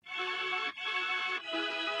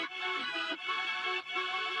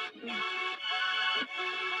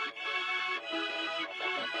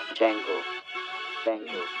Django.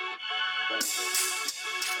 Django.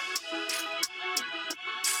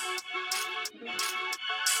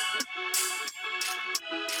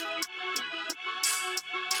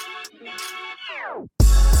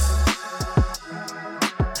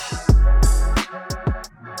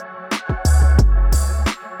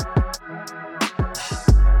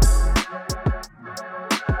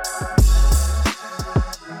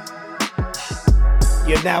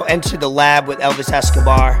 You have now entered the lab with Elvis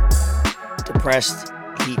Escobar, depressed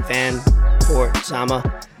Heat fan for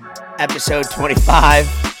Sama. Episode 25.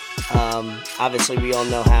 Obviously, we all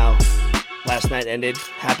know how last night ended.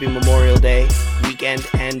 Happy Memorial Day weekend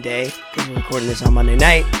and day, because we're recording this on Monday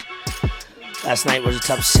night. Last night was a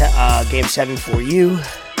tough Game 7 for you.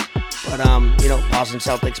 But, Boston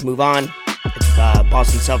Celtics move on. It's,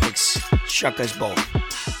 Boston Celtics shook us both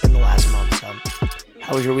in the last month. So,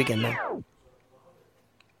 how was your weekend, man?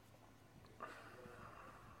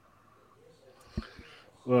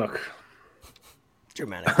 Look.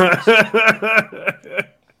 Dramatic.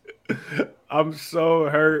 I'm so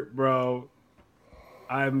hurt, bro.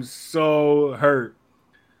 I'm so hurt.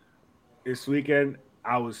 This weekend,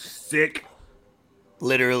 I was sick.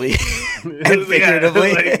 Literally and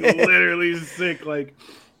figuratively. Literally sick. Like,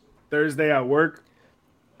 Thursday at work,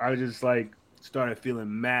 I just, started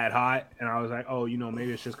feeling mad hot. And I was like, oh,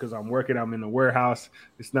 maybe it's just because I'm working. I'm in the warehouse.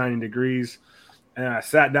 It's 90 degrees. And I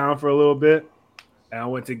sat down for a little bit. And I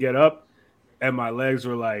went to get up, and my legs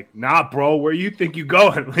were like, nah, bro, where you think you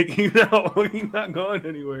going? You're not going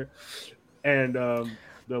anywhere. And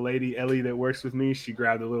the lady, Ellie, that works with me, she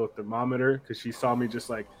grabbed a little thermometer because she saw me just,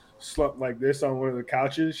 slump like this on one of the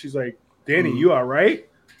couches. She's like, Danny, you all right?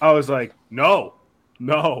 I was like, no,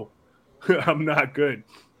 I'm not good.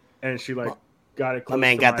 And she, got it close. My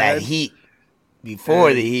man to got my that head. heat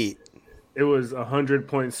before the heat. It was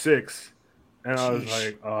 100.6. And I was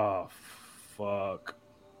like, oh, fuck.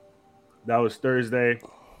 That was Thursday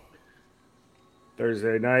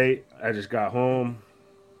night. I just got home.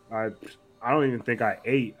 I don't even think I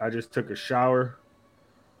ate. I just took a shower.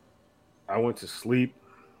 I went to sleep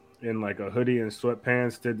in a hoodie and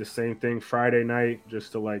sweatpants. Did the same thing Friday night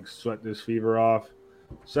just to sweat this fever off.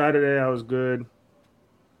 Saturday I was good.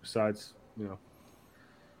 Besides, and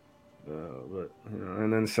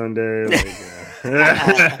then Sunday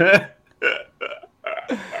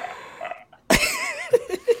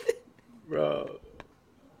Bro.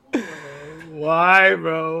 Why,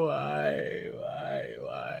 bro? Why?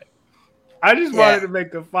 I just wanted to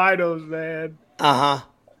make the finals, man.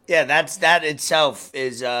 Yeah, that itself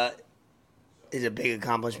is a big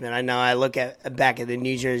accomplishment. I know. I look back at the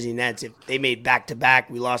New Jersey Nets. If they made back-to-back,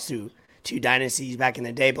 we lost to two dynasties back in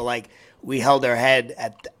the day, but we held our head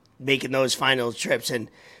at making those finals trips. And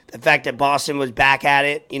the fact that Boston was back at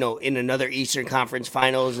it, in another Eastern Conference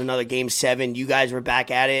Finals, another Game 7, you guys were back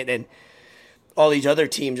at it, and all these other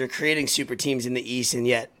teams are creating super teams in the East, and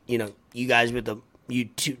yet, you guys with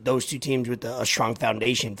those two teams with a strong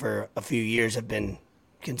foundation for a few years have been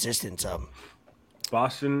consistent. So,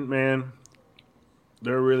 Boston, man,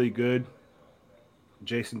 they're really good.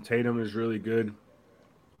 Jason Tatum is really good.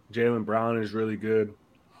 Jaylen Brown is really good.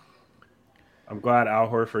 I'm glad Al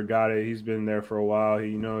Horford got it. He's been there for a while.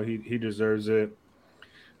 He deserves it.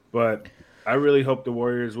 But I really hope the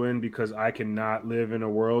Warriors win because I cannot live in a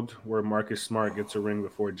world where Marcus Smart gets a ring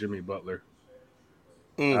before Jimmy Butler.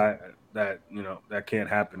 That can't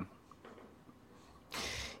happen.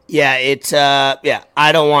 Yeah, it's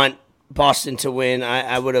I don't want Boston to win.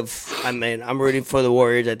 I'm rooting for the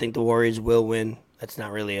Warriors. I think the Warriors will win. That's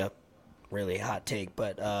not really a hot take,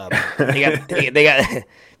 but they got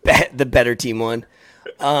the better team won.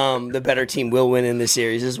 The better team will win in this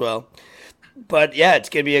series as well. But yeah, it's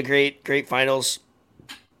gonna be a great finals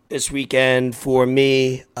this weekend for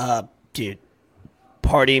me. Dude,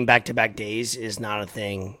 partying back-to-back days is not a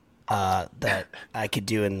thing that I could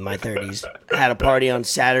do in my 30s. I had a party on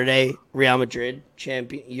Saturday. Real Madrid,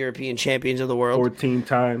 European champions of the world, 14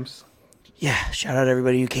 times. Yeah, shout out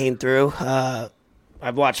everybody who came through.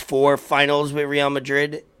 I've watched 4 finals with Real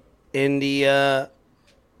Madrid in the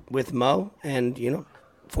with Mo, and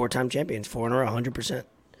 4-time champions, 4 in a row, 100%.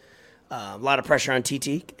 A lot of pressure on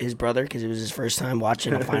TT, his brother, because it was his first time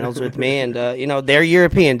watching the finals with me. And, they're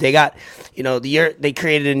European. They got, they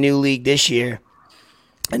created a new league this year.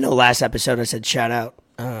 I know last episode I said shout out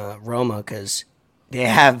Roma because they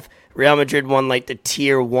have Real Madrid won the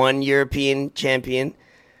tier 1 European champion.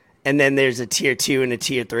 And then there's a tier 2 and a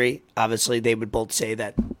tier 3. Obviously, they would both say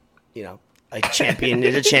that, a champion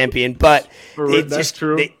is a champion. But that's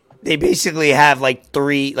true. They basically have like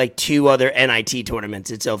two other NIT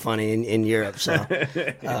tournaments. It's so funny in Europe. So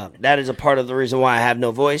that is a part of the reason why I have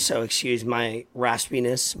no voice. So excuse my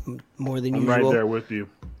raspiness more than I'm usual. right there with you.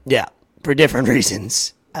 Yeah, for different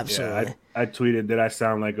reasons. Absolutely. Yeah, I tweeted that I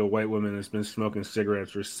sound like a white woman that's been smoking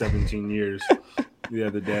cigarettes for 17 years the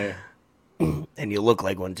other day. And you look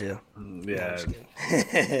like one too. Yeah.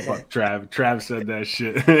 Fuck Trav. Trav said that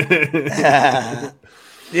shit.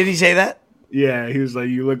 Did he say that? Yeah, he was like,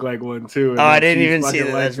 "You look like one too." And I like, didn't he even see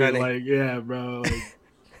fucking that. That's liked it. funny. Like, yeah, bro.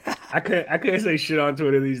 Like, I can't say shit on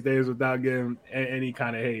Twitter these days without getting any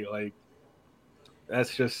kind of hate. Like,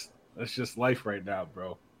 that's just life right now,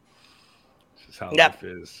 bro. It's just how life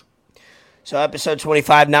is. So episode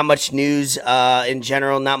 25, not much news in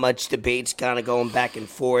general, not much debates, kind of going back and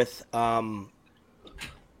forth. So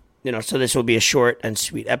this will be a short and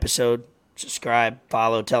sweet episode. Subscribe,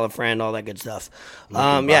 follow, tell a friend, all that good stuff.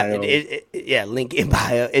 Link in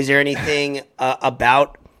bio. Is there anything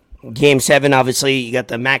about Game 7? Obviously, you got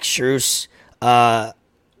the Max Strus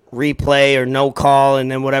replay or no call, and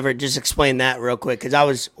then whatever. Just explain that real quick, because I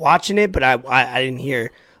was watching it, but I didn't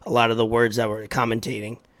hear a lot of the words that were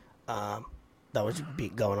commentating. That was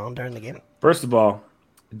going on during the game. First of all,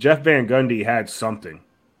 Jeff Van Gundy had something.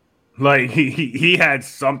 Like he had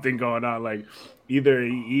something going on. Like either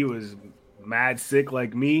he was mad sick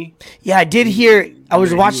like me. Yeah, I did hear. I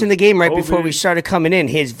was watching the game right before we started coming in.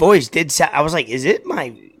 His voice did sound. I was like, "Is it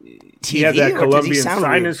my TV?" He had that Colombian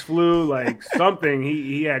sinus weird? flu, like something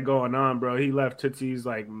he had going on, bro. He left Tootsie's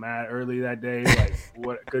like mad early that day, like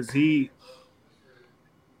what? Because the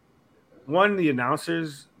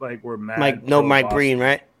announcers like were mad. Mike Breen,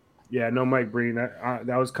 right? Yeah, no Mike Breen.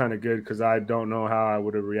 That was kind of good because I don't know how I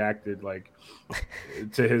would have reacted like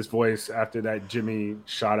to his voice after that Jimmy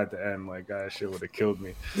shot at the end. Like that shit would have killed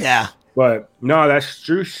me. Yeah, but no, that's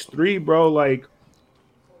Strus 3, bro. Like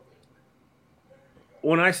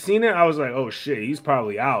when I seen it, I was like, oh shit, he's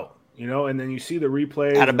probably out, And then you see the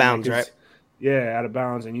replay out of bounds, right? Yeah, out of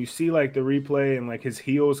bounds, and you see like the replay and like his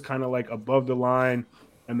heel's kind of like above the line,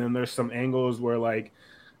 and then there's some angles where like,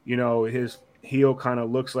 his heel kind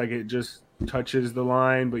of looks like it just touches the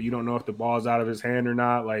line, but you don't know if the ball's out of his hand or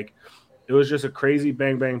not. Like it was just a crazy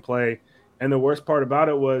bang bang play. And the worst part about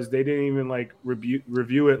it was they didn't even like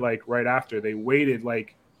review it like right after. They waited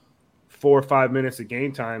like 4 or 5 minutes of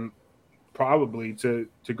game time probably to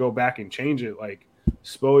go back and change it. Like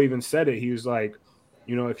Spo even said it. He was like,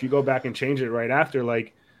 if you go back and change it right after,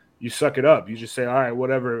 like you suck it up. You just say, all right,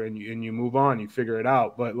 whatever, and you move on, you figure it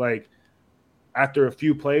out. But like after a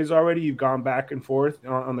few plays already, you've gone back and forth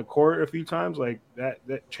on the court a few times, like that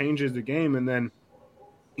changes the game. And then,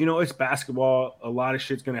 it's basketball. A lot of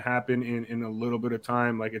shit's going to happen in a little bit of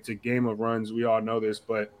time. Like it's a game of runs. We all know this,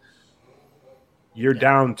 but you're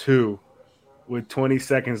down 2 with 20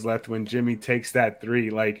 seconds left when Jimmy takes that 3.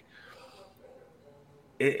 Like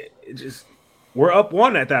it just, we're up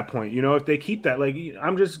 1 at that point. If they keep that, like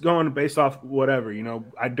I'm just going based off whatever,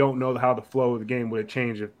 I don't know how the flow of the game would have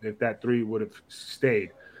changed if that 3 would have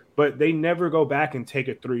stayed. But they never go back and take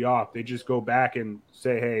a 3 off. They just go back and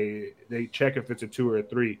say, hey, they check if it's a 2 or a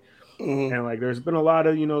 3. Mm-hmm. And like there's been a lot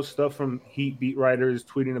of, stuff from Heat beat writers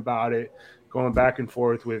tweeting about it, going back and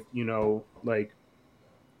forth with, like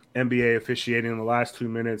NBA officiating in the last 2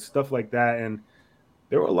 minutes, stuff like that. And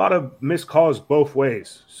there were a lot of missed calls both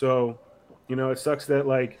ways. So it sucks that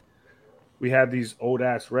like we have these old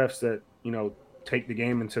ass refs that, take the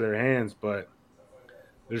game into their hands, but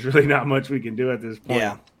there's really not much we can do at this point.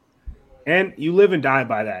 Yeah. And you live and die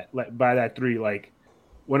by that 3. Like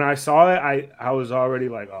when I saw it, I was already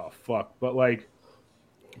like, oh fuck. But like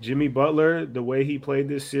Jimmy Butler, the way he played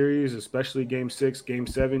this series, especially game 6, game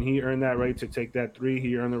 7, he earned that right to take that 3.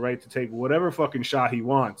 He earned the right to take whatever fucking shot he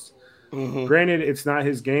wants. Mm-hmm. Granted, it's not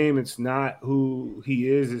his game. It's not who he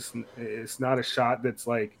is. It's not a shot that's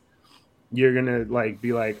like you're gonna like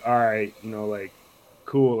be like, all right, like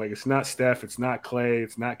cool. Like it's not Steph. It's not Clay.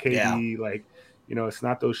 It's not KD. Yeah. Like it's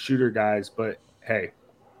not those shooter guys. But hey,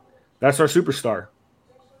 that's our superstar.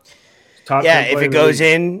 If it goes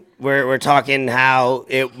in, we're talking how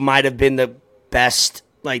it might have been the best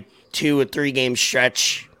like 2 or 3 game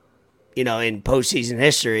stretch. In postseason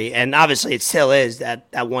history, and obviously it still is.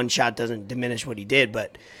 That one shot doesn't diminish what he did,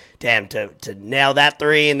 but damn, to nail that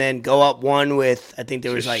 3 and then go up 1 with, I think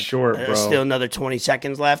there was like still another 20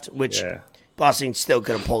 seconds left, which Boston still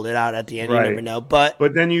could have pulled it out at the end. Right. You never know, but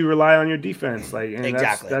then you rely on your defense, like and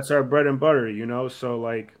exactly that's our bread and butter, So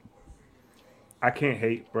like, I can't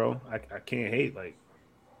hate, bro. I can't hate. Like,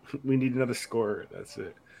 we need another scorer. That's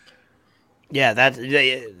it. Yeah, that's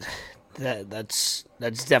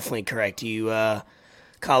definitely correct.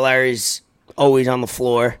 Kyle Lowry's always on the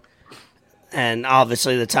floor. And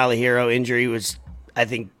obviously the Tyler Hero injury was, I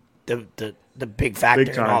think, the big factor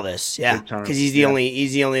Big in all time. this. Yeah, Big time. because he's the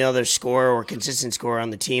only other scorer or consistent scorer on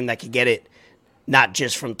the team that could get it, not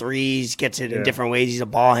just from threes, gets it in different ways. He's a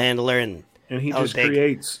ball handler, and he that was just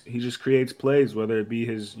big. creates plays, whether it be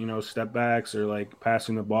his step backs or like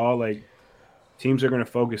passing the ball. Like teams are going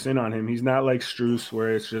to focus in on him. He's not like Strus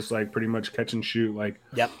where it's just like pretty much catch and shoot. Like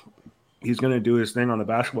Yep. he's going to do his thing on the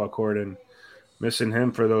basketball court, and missing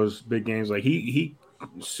him for those big games. Like he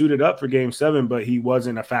suited up for Game 7, but he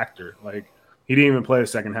wasn't a factor. Like he didn't even play the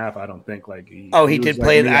second half. I don't think. Like he was did like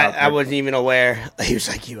play. me out I there. wasn't even aware. He was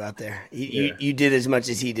like you out there. You did as much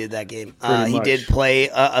as he did that game. Pretty He much. did play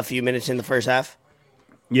a few minutes in the first half.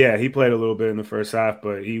 Yeah, he played a little bit in the first half,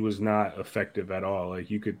 but he was not effective at all. Like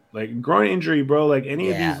you could like groin injury, bro. Like any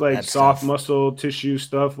of these like that's soft tough. muscle tissue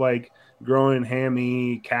stuff, like groin,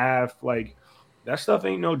 hammy, calf, like that stuff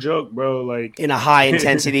ain't no joke, bro. Like In a high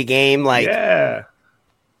intensity game, like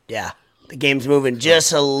yeah, the game's moving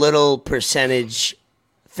just a little percentage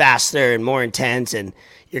faster and more intense, and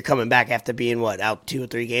you're coming back after being out 2 or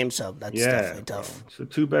 3 games. So that's definitely tough. It's the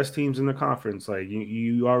 2 best teams in the conference. Like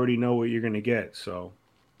you already know what you're gonna get. So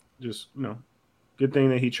just good thing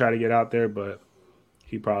that he tried to get out there, but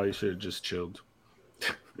he probably should have just chilled.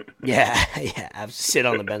 Yeah. Sit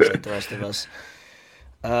on the bench like the rest of us.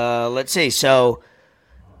 Let's see. So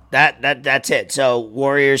that's it. So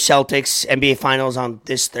Warriors Celtics NBA Finals on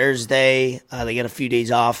this Thursday. They get a few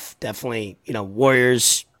days off. Definitely,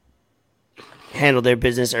 Warriors handled their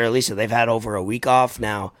business early, so they've had over a week off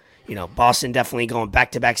now. Boston definitely going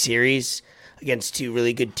back-to-back series against 2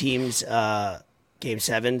 really good teams. Game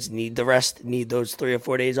 7s need the rest, need those 3 or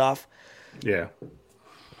 4 days off. Yeah.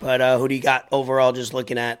 But who do you got overall? Just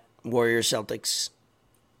looking at Warriors Celtics.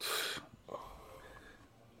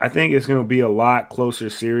 I think it's going to be a lot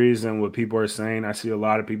closer series than what people are saying. I see a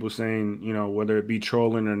lot of people saying, whether it be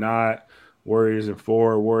trolling or not, Warriors in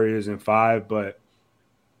 4, Warriors in 5, but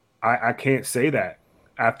I can't say that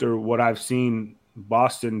after what I've seen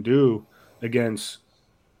Boston do against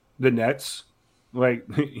the Nets. Like,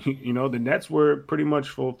 the Nets were pretty much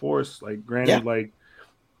full force. Like, granted, like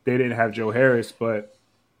they didn't have Joe Harris, but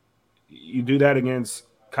you do that against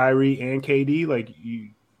Kyrie and KD, like you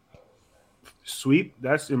sweep.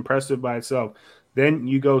 That's impressive by itself. Then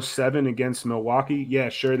you go 7 against Milwaukee. Yeah,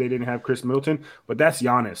 sure, they didn't have Chris Middleton, but that's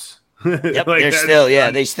Giannis. Yep, like,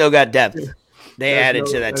 they still got depth. They added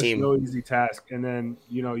to that team. No easy task. And then,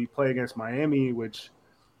 you play against Miami, which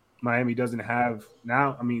Miami doesn't have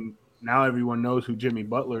now. I mean, now everyone knows who Jimmy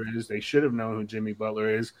Butler is. They should have known who Jimmy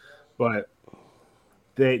Butler is, but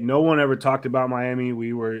no one ever talked about Miami.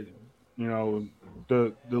 We were,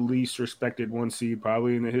 the least respected 1 seed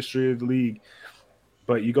probably in the history of the league.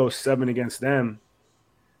 But you go 7 against them,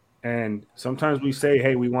 and sometimes we say,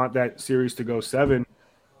 hey, we want that series to go 7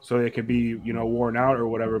 so it could be, worn out or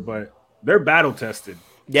whatever, but they're battle tested.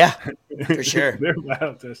 Yeah, for sure. They're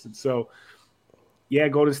battle tested. So, yeah,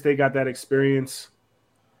 Golden State got that experience.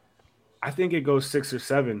 I think it goes 6 or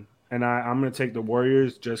 7, and I'm going to take the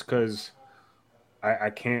Warriors just because I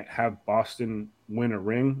can't have Boston win a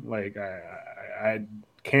ring. Like, I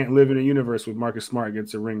can't live in a universe with Marcus Smart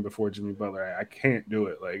gets a ring before Jimmy Butler. I can't do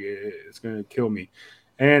it. Like, it's going to kill me.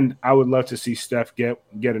 And I would love to see Steph get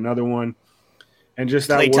another one. And just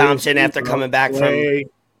that Klay Thompson after coming back from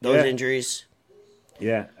those injuries.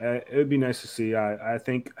 Yeah, it would be nice to see. I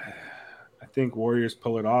think Warriors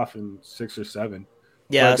pull it off in 6 or 7.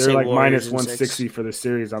 Yeah, but they're like Warriors minus 160 for the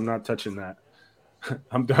series. I'm not touching that.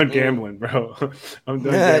 I'm done gambling, bro. I'm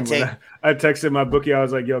done gambling. I texted my bookie. I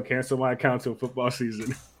was like, yo, cancel my account till football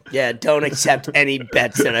season. Yeah, don't accept any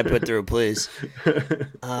bets that I put through, please.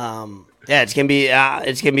 Yeah, it's gonna be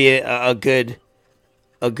a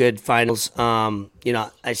good finals.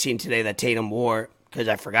 I seen today that Tatum wore, because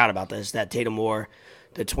I forgot about this, that Tatum wore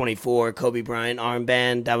the 24 Kobe Bryant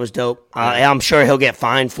armband. That was dope. I'm sure he'll get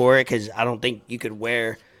fined for it, because I don't think you could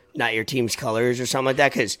wear not your team's colors or something like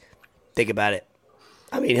that, because think about it.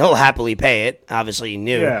 I mean, he'll happily pay it. Obviously, he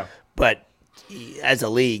knew. But as a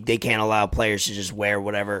league, they can't allow players to just wear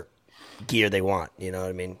whatever gear they want. You know what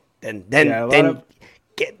I mean? Then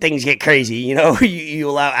things get crazy. You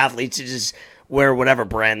allow athletes to just wear whatever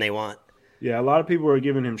brand they want. Yeah, a lot of people are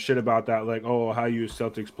giving him shit about that. Like, oh, how you a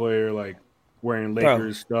Celtics player, like wearing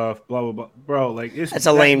Lakers stuff, blah blah blah. Bro, like that's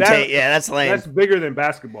a lame take. Yeah, that's lame. That's bigger than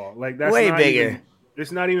basketball. Like that's way bigger.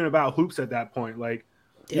 It's not even about hoops at that point. Like.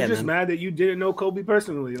 You're just mad that you didn't know Kobe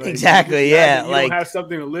personally. Like, exactly, yeah. You don't have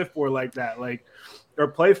something to live for like that, like, or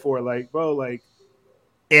play for, like, bro, like.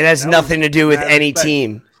 It has nothing to do with any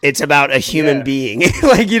team. It's about a human being.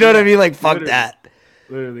 Like, you know what I mean? Like, fuck that.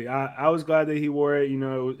 Literally, I was glad that he wore it. You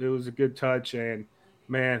know, it was a good touch. And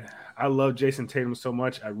man, I love Jason Tatum so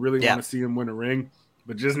much. I really want Yeah, to see him win a ring,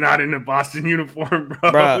 but just not in the Boston uniform,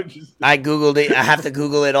 bro. bro. I googled it. I have to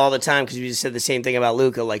Google it all the time because we just said the same thing about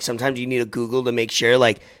Luca. Like sometimes you need to Google to make sure.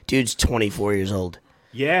 Like, dude's 24 years old.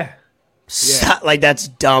 Yeah, yeah, Like that's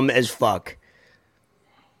dumb as fuck.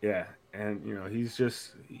 yeah. And you know, he's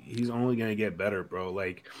only gonna get better, bro.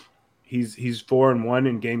 Like he's 4-1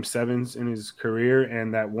 in game sevens in his career,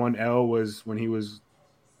 and that one L was when he was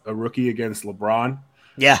a rookie against LeBron.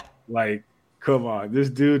 Yeah, Like, come on, this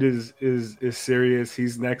dude is serious.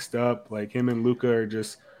 He's next up. Like him and Luca are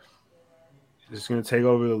just gonna take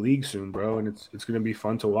over the league soon, bro, and it's gonna be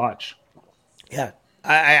fun to watch. yeah.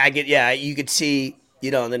 I get. Yeah, you could see. You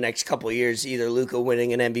know, in the next couple of years, either Luca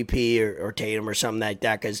winning an MVP or Tatum or something like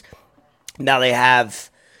that. Because now they have,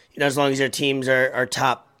 you know, as long as their teams are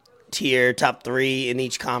top tier, top three in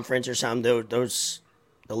each conference or something, those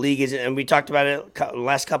the league is. And we talked about it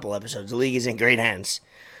last couple episodes. The league is in great hands.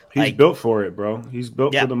 He's Like, built for it, bro. He's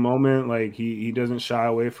built yeah, for the moment. Like he doesn't shy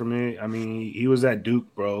away from it. I mean, he was at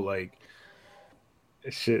Duke, bro. Like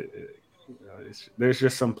it's shit. There's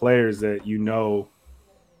just some players that you know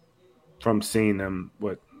from seeing them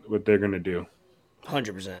what they're gonna do.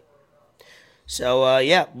 100%. So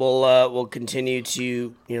yeah, we'll continue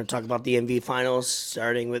to talk about the MV finals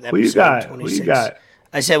starting with Who you episode got? 26. Who you got?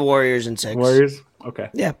 I said Warriors in 6. Warriors.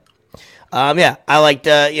 Okay. Yeah. Yeah, I liked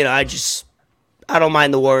I don't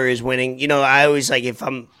mind the Warriors winning. You know, I always like if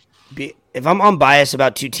I'm unbiased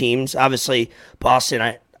about two teams, obviously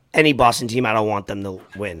Boston, any Boston team, I don't want them to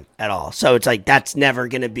win at all. So it's like that's never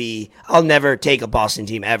going to be I'll never take a Boston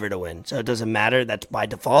team ever to win. So it doesn't matter, that's by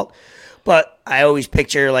default. But I always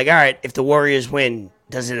picture like, all right, if the Warriors win,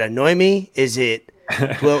 does it annoy me? Is it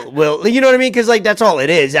will you know what I mean? Cuz like that's all it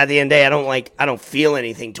is. At the end of the day, I don't feel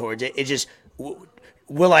anything towards it. It just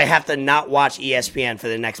will I have to not watch ESPN for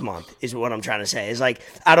the next month is what I'm trying to say. It's like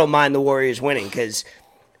I don't mind the Warriors winning because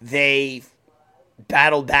they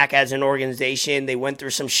battled back as an organization. They went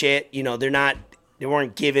through some shit. You know, they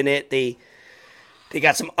weren't giving it. They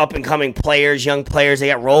got some up and coming players, young players. They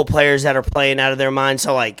got role players that are playing out of their mind.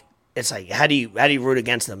 So like it's like how do you root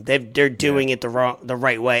against them? They're doing it the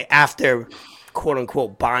right way after quote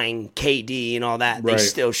unquote buying KD and all that. Right. They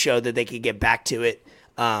still showed that they could get back to it.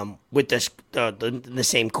 With the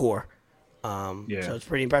same core, so it's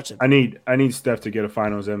pretty impressive. I need Steph to get a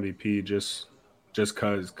Finals MVP just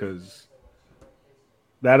because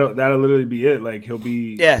that'll literally be it. Like he'll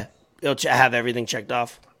have everything checked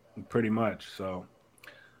off. Pretty much. So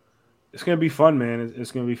it's gonna be fun, man.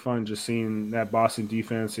 It's gonna be fun just seeing that Boston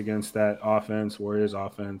defense against that offense, Warriors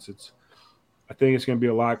offense. I think it's gonna be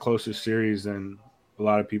a lot closer series than a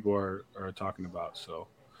lot of people are talking about. So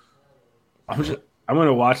I'm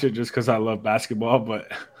gonna watch it just because I love basketball, but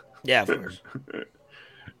yeah, of course.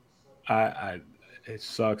 It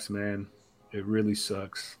sucks, man. It really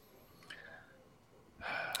sucks.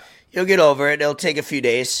 You'll get over it. It'll take a few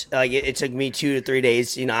days. Like it took me 2 to 3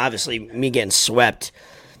 days. You know, obviously me getting swept.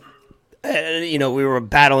 We were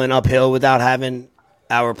battling uphill without having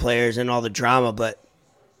our players and all the drama, but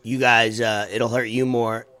you guys, it'll hurt you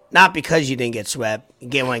more. Not because you didn't get swept.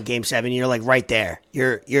 Game 7, you're like right there.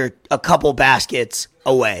 You're a couple baskets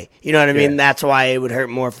away. You know what I mean? That's why it would hurt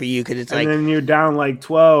more for you because it's like. And then you're down like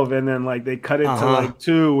 12, and then like they cut it to like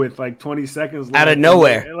 2 with like 20 seconds left. Out of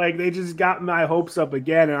nowhere. And, like they just got my hopes up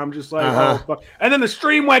again, and I'm just like, oh fuck. And then the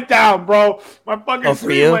stream went down, bro. My fucking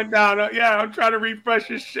stream went down. Yeah, I'm trying to refresh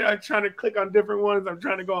this shit. I'm trying to click on different ones. I'm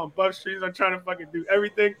trying to go on buff streams. I'm trying to fucking do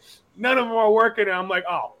everything. None of them are working, and I'm like,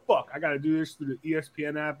 oh fuck, I gotta do this through the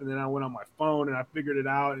ESPN app. And then I went on my phone and I figured it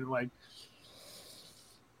out, and like.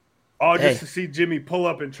 Just to see Jimmy pull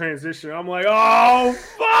up and transition. I'm like, oh,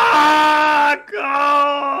 fuck.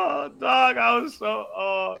 Oh, dog. I was so,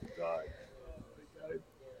 oh, God.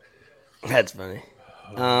 That's funny.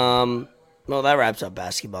 Well, that wraps up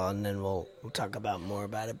basketball, and then we'll talk about more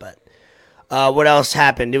about it. But what else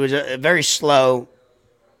happened? It was a very slow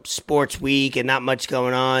sports week and not much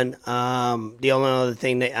going on. The only other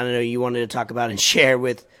thing that I don't know you wanted to talk about and share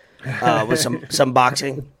with was some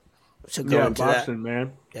boxing. So go into boxing, that.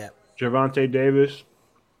 Man. Yeah. Gervonta Davis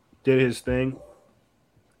did his thing.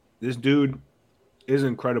 This dude is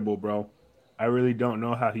incredible, bro. I really don't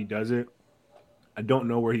know how he does it. I don't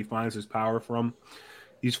know where he finds his power from.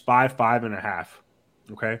 He's 5'5" and a half.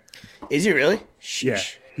 Okay. Is he really? Sheesh. Yeah.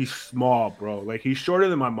 He's small, bro. Like he's shorter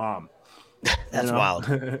than my mom. That's wild.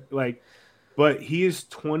 But he is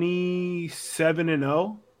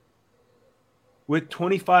 27-0 with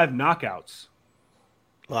 25 knockouts.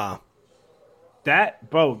 Wow. That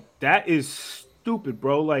is stupid,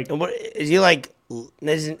 bro. Like, and what is he like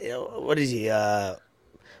Isn't what is he?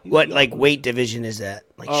 What like weight division is that?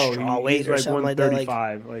 Like straw weight he's or like something like that?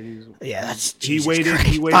 135. Like he's Yeah, that's he Jesus weighed in. Christ.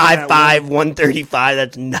 He weighed in at 5'5", 135.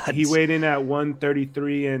 That's nuts. He weighed in at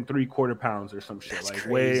 133 and 3/4 pounds or some shit. That's like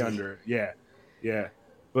crazy. way under. Yeah.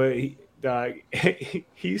 But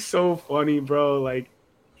he's so funny, bro. Like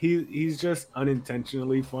he's just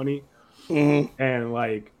unintentionally funny. Mm-hmm. And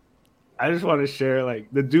like I just want to share, like,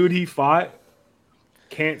 the dude he fought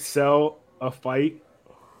can't sell a fight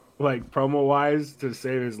like promo wise to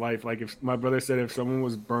save his life. Like, if my brother said if someone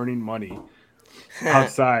was burning money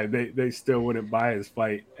outside, they still wouldn't buy his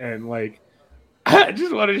fight. And like, I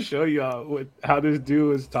just want to show y'all how this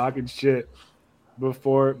dude was talking shit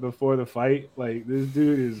before the fight. Like, this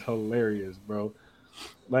dude is hilarious, bro.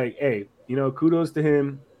 Like, hey, kudos to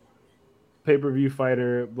him, pay-per-view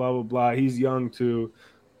fighter, blah blah blah. He's young too,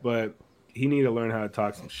 but he need to learn how to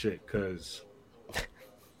talk some shit, because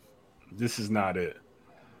this is not it.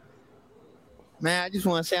 Man, I just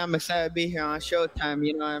want to say I'm excited to be here on Showtime.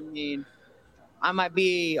 You know what I mean? I might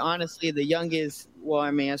be honestly the youngest. Well, I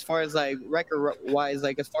mean, as far as like record wise,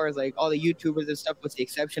 like as far as like all the YouTubers and stuff, with the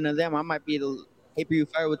exception of them, I might be the pay-per-view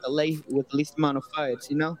fighter with the least amount of fights.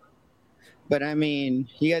 You know? But I mean,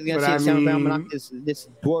 you guys gonna see I'm gonna knock this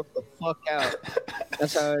dwarf the fuck out.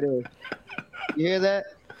 That's how it is. You hear that?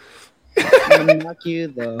 I'm gonna knock you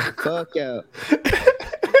the fuck out.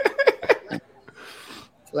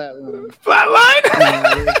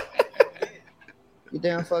 Flatline. You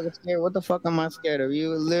damn fucking scared. What the fuck am I scared of?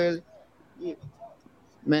 You literally,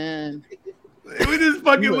 man. With his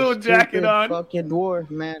fucking little jacket on. Fucking dwarf,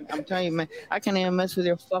 man. I'm telling you, man. I can't even mess with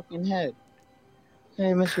your fucking head.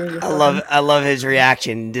 I love his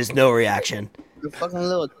reaction. There's no reaction. Your fucking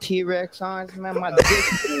little T-Rex arms, man. My dick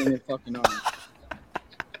is in your fucking arms.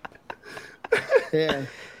 Yeah.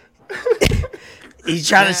 He's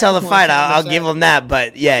trying to sell the fight. I'll give him that,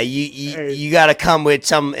 but yeah, you got to come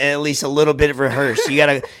with at least a little bit of rehearse. You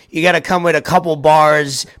got to come with a couple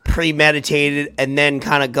bars premeditated and then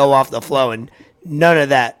kind of go off the flow. And none of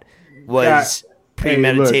that was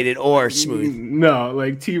premeditated or smooth. No,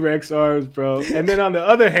 like T-Rex arms, bro. And then on the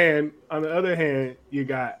other hand, you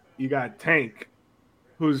got Tank,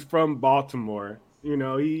 who's from Baltimore.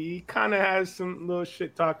 He kind of has some little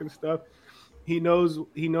shit talking stuff. He knows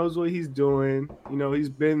what he's doing. He's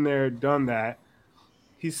been there, done that.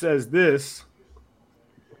 He says this,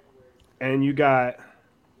 and you got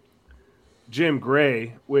Jim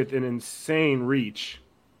Gray with an insane reach.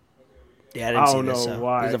 Yeah, I didn't see this.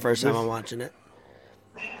 Why. This is the first time I'm watching it.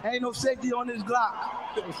 Ain't no safety on this Glock.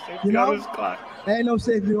 Ain't no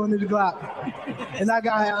safety on this Glock. And I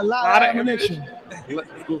got a lot of ammunition.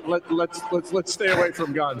 Let's stay away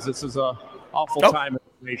from guns. This is a awful time in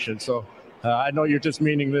the nation. So I know you're just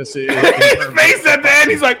meaning this. His face at the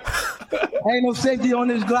end, he's like, ain't no safety on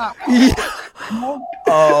this Glock.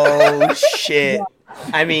 Oh shit.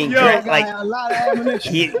 I mean, Gray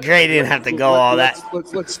didn't have to go all that.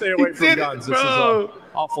 Let's stay away from guns. This is an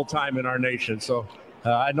awful time in our nation. So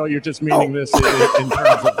I know you're just meaning this in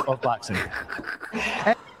terms of boxing.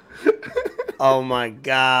 Oh my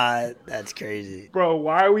God, that's crazy, bro.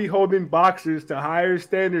 Why are we holding boxers to higher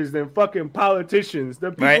standards than fucking politicians?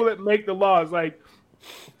 The people that make the laws, like,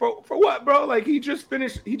 for what, bro? Like, he just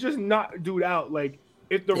knocked dude out. Like,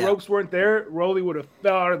 if the ropes weren't there, Rolly would have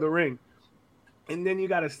fell out of the ring. And then you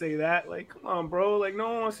got to say that, like, come on, bro. Like,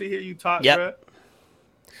 no one wants to hear you talk, bro.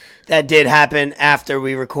 That did happen after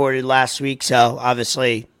we recorded last week, so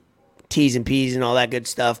obviously T's and P's and all that good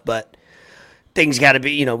stuff, but things got to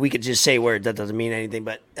be, we could just say words. That doesn't mean anything,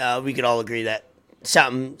 but we could all agree that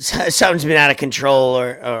something's been out of control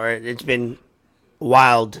or it's been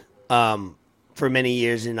wild for many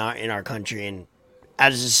years in our country, and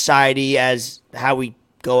as a society, as how we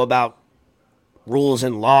go about rules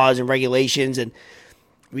and laws and regulations. And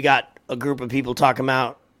we got a group of people talking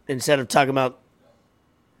about, instead of talking about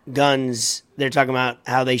guns, they're talking about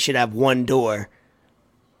how they should have one door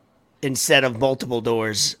instead of multiple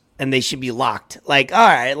doors, and they should be locked. Like, all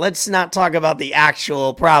right, let's not talk about the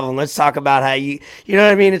actual problem. Let's talk about how you know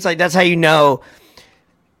what I mean? It's like, that's how you know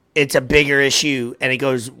it's a bigger issue, and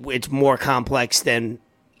it's more complex than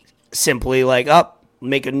simply like,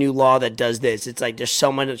 make a new law that does this. It's like there's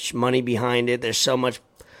so much money behind it. There's so much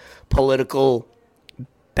political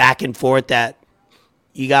back and forth that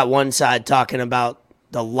you got one side talking about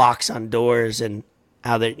the locks on doors and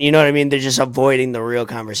how they, you know what I mean? They're just avoiding the real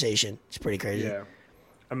conversation. It's pretty crazy. Yeah.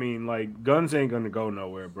 I mean, like, guns ain't going to go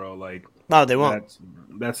nowhere, bro. Like, no, they won't.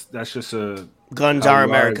 That's just a guns are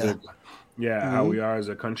America. How we are as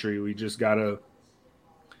a country. We just got to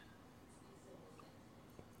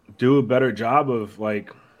do a better job of,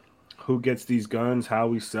 like, who gets these guns, how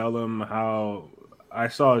we sell them, how I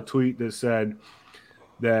saw a tweet that said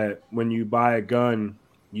that when you buy a gun,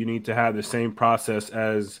 you need to have the same process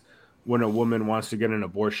as when a woman wants to get an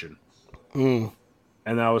abortion. Mm.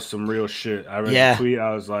 And that was some real shit. I read Yeah. the tweet.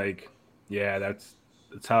 I was like, yeah, that's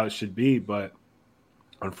how it should be. But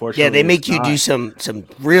unfortunately, Yeah, they make you not. do some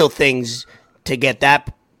real things to get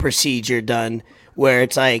that procedure done, where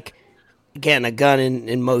it's like getting a gun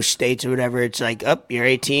in most states or whatever. It's like, you're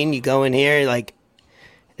 18, you go in here, like,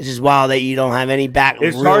 it's just wild that you don't have any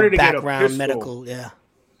It's real harder to get a background pistol. medical. Yeah.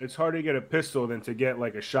 It's harder to get a pistol than to get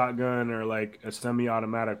like a shotgun or like a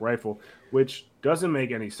semi-automatic rifle, which doesn't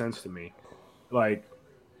make any sense to me. Like,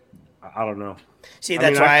 I don't know. See, I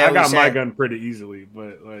that's mean, why I got my said, gun pretty easily,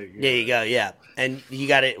 but like, there you go, yeah. And you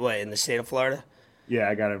got it, what, in the state of Florida? yeah,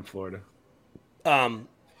 I got it in Florida.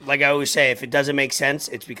 Like I always say, if it doesn't make sense,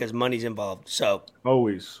 it's because money's involved. So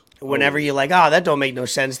Always. whenever you're like, that don't make no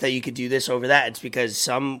sense that you could do this over that, it's because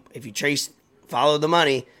if you follow the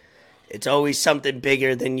money, it's always something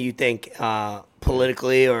bigger than you think,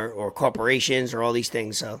 politically or corporations or all these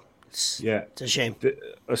things. So it's a shame. The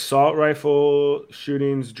assault rifle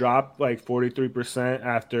shootings dropped like 43%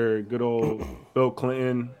 after good old Bill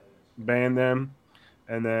Clinton banned them,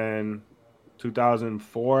 and then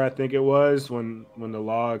 2004, I think it was, when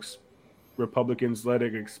the Republicans let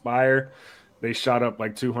it expire, they shot up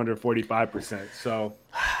like 245%. So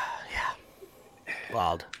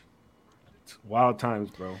Wild. it's wild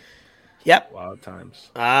times, bro. Yep. Wild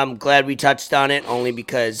times. I'm glad we touched on it, only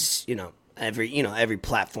because every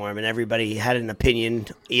platform and everybody had an opinion.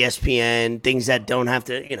 ESPN, things that don't have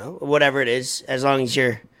to, whatever it is, as long as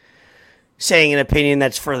you're saying an opinion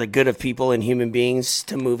that's for the good of people and human beings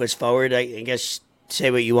to move us forward. I guess say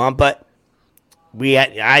what you want, but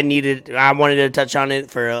I wanted to touch on it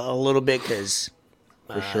for a little bit because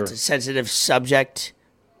sure. It's a sensitive subject.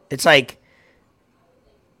 It's like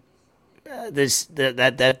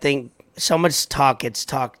that thing. So much talk gets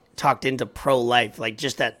talked into pro-life, like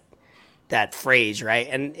just that phrase, right?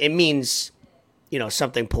 And it means,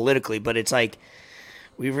 something politically, but it's like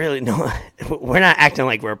we really know we're not acting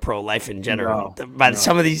like we're pro-life in general. By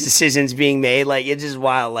some of these decisions being made, like it's just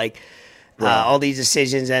wild. Like all these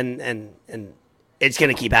decisions, and it's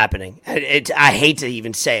gonna keep happening. I hate to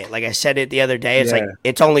even say it. Like I said it the other day. It's like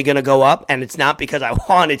it's only gonna go up, and it's not because I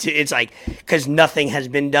want it to. It's like because nothing has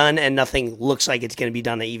been done, and nothing looks like it's gonna be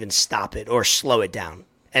done to even stop it or slow it down.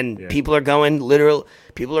 And people are going young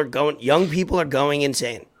people are going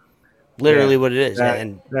insane. Literally what it is.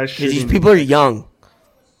 And these people are young.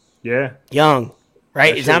 Yeah. Young.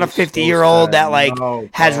 Right? It's not a 50-year-old that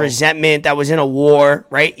has resentment, that was in a war,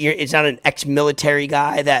 right? It's not an ex-military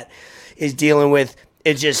guy that is dealing with,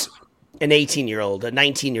 it's just an 18-year-old, a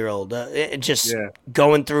 19-year-old, just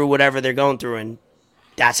going through whatever they're going through, and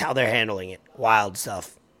that's how they're handling it. Wild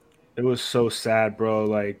stuff. It was so sad, bro.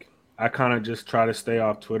 Like, I kind of just try to stay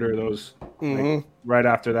off Twitter right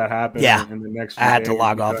after that happened. Yeah, and the next I had to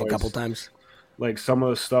log off a couple times. Like, some of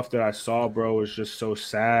the stuff that I saw, bro, was just so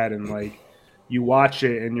sad. And, like, you watch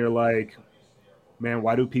it and you're like, man,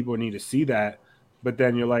 why do people need to see that? But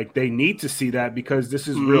then you're like, they need to see that because this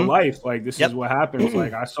is real life. Like, this is what happens.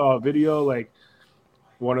 Like, I saw a video, like,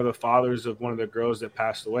 one of the fathers of one of the girls that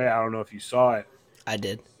passed away. I don't know if you saw it. I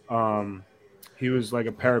did. He was like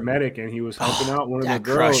a paramedic and he was helping out one of the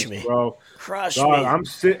girls, bro. Crushed me. I'm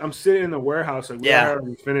sitting in the warehouse, like we're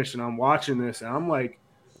already finished, and I'm watching this, and I'm like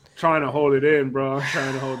trying to hold it in, bro. I'm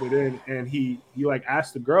trying to hold it in, and he like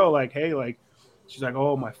asked the girl, like, hey, like, she's like,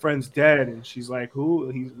 oh, my friend's dead, and she's like, who?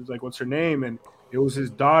 He's like, what's her name? And it was his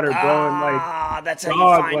daughter, bro. And like, that's how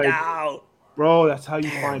you find out, bro. That's how you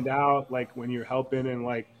find out, like, when you're helping, and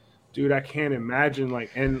like, dude, I can't imagine, like,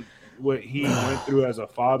 and what he went through as a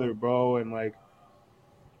father, bro, and like.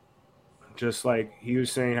 Just like he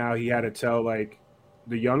was saying how he had to tell like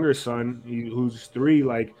the younger son who's 3,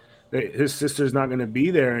 like that his sister's not going to be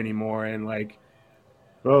there anymore. And like,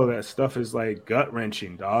 bro, that stuff is like gut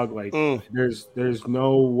wrenching, dog. Like there's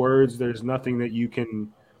no words. There's nothing that you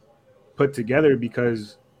can put together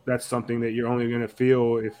because that's something that you're only going to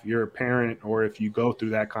feel if you're a parent or if you go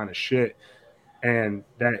through that kind of shit. And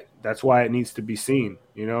that's why it needs to be seen,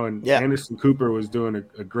 and Anderson Cooper was doing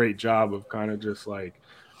a great job of kind of just like,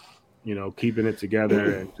 keeping it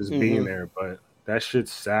together and just being there. But that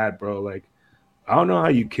shit's sad, bro. Like, I don't know how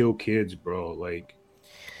you kill kids, bro. Like,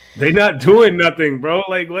 they not doing nothing, bro.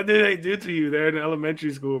 Like, what did they do to you? They're in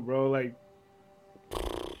elementary school, bro. Like,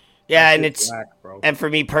 yeah, and it's black, bro. And for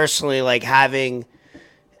me personally, like having,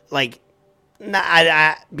 like,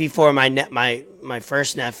 I before my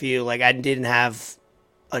first nephew, like I didn't have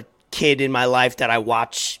a kid in my life that I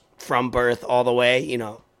watched from birth all the way,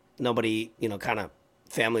 Nobody, kind of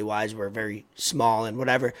family-wise, we're very small and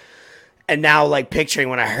whatever. And now, like, picturing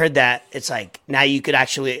when I heard that, it's like, now you could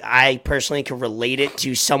actually, I personally could relate it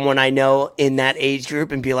to someone I know in that age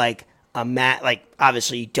group and be like, like,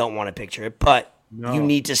 obviously you don't want to picture it, but you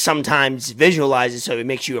need to sometimes visualize it so it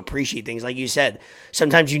makes you appreciate things. Like you said,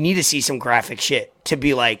 sometimes you need to see some graphic shit to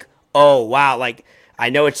be like, oh, wow, like, I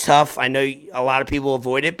know it's tough. I know a lot of people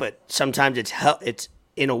avoid it, but sometimes it's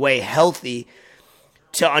in a way healthy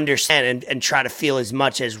to understand and try to feel as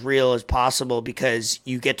much as real as possible because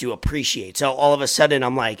you get to appreciate. So all of a sudden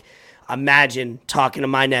I'm like, imagine talking to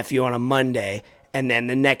my nephew on a Monday and then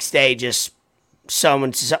the next day just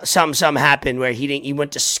something happened where he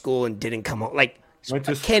went to school and didn't come home. Like, went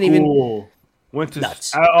to can't school. Even went to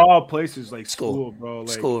nuts. All places like school, bro. Like,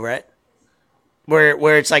 school, right?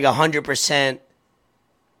 Where it's like 100%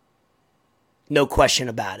 no question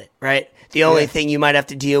about it, right? The only thing you might have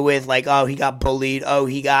to deal with, like, oh, he got bullied. Oh,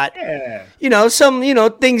 he got, some,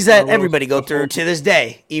 things that everybody go through to this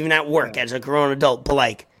day, even at work as a grown adult. But,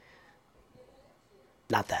 like,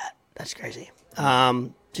 not that. That's crazy.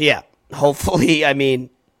 So, yeah, hopefully,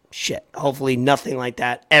 hopefully nothing like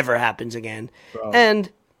that ever happens again. Bro, and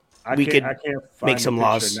I can't make some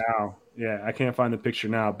laws. Now. Yeah, I can't find the picture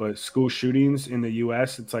now, but school shootings in the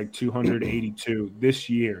U.S., it's like 282 this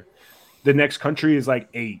year. The next country is like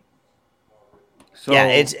 8. So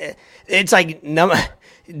yeah, it's like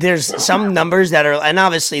there's some numbers that are, and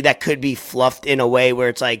obviously that could be fluffed in a way where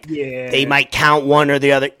it's like they might count one or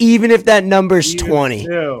the other, even if that number's 20.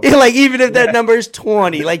 Like even if that number's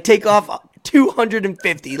 20, like take off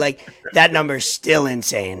 250, like that number's still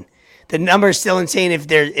insane. The number's still insane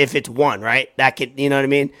if it's 1, right? That could, you know what I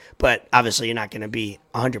mean? But obviously you're not going to be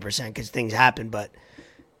 100% because things happen. But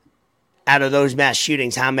out of those mass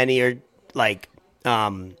shootings, how many are like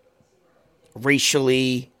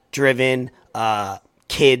racially driven,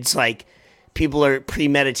 kids, like people are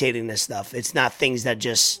premeditating this stuff. It's not things that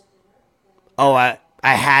just, I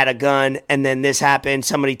had a gun and then this happened,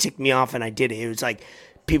 somebody ticked me off and I did it. It was like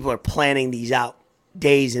people are planning these out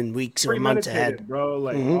days and weeks or months ahead, bro.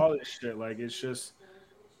 Like all this shit, like it's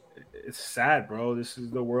sad, bro. This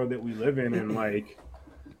is the world that we live in, and like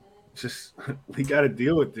just we got to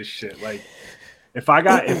deal with this shit. Like if I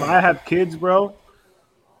have kids, bro,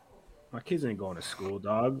 my kids ain't going to school,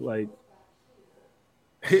 dog. Like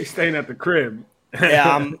he's staying at the crib.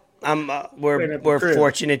 Yeah, we're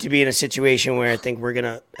fortunate to be in a situation where I think we're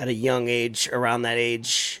gonna, at a young age, around that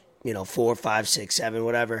age, 4, 5, 6, 7,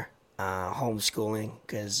 whatever, homeschooling,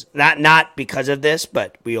 because not because of this,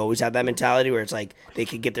 but we always have that mentality where it's like they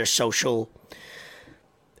could get their social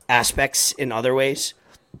aspects in other ways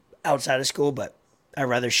outside of school, but I'd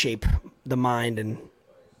rather shape the mind and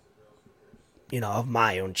of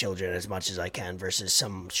my own children as much as I can versus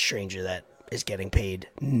some stranger that is getting paid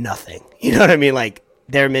nothing. You know what I mean? Like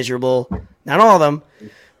they're miserable, not all of them,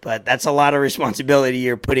 but that's a lot of responsibility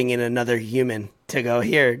you're putting in another human to go,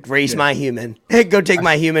 here, raise my human. Go take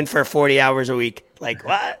my human for 40 hours a week. Like,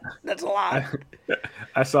 what? That's a lot.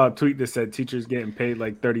 I saw a tweet that said teachers getting paid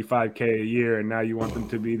like $35K a year, and now you want them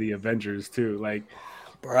to be the Avengers too. Like,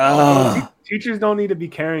 bro, teachers don't need to be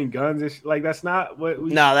carrying guns. It's like that's not what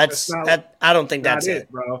we. No, I don't think that's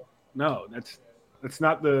it, bro. No, that's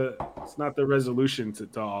not the resolution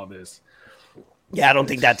to all this. Yeah, I don't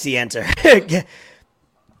think that's the answer.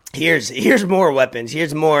 Here's more weapons.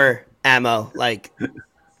 Here's more ammo. Like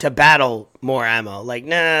to battle, more ammo. Like,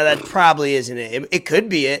 nah, that probably isn't it. It could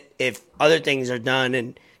be it if other things are done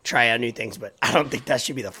and try out new things, but I don't think that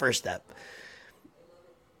should be the first step.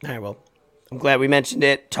 All right, well, I'm glad we mentioned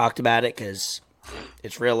it, talked about it, because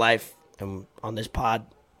it's real life. And on this pod,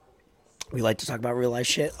 we like to talk about real life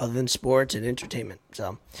shit other than sports and entertainment.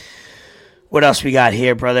 So, what else we got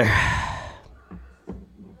here, brother?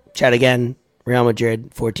 Chat again. Real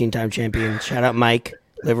Madrid, 14-time champion. Shout out Mike,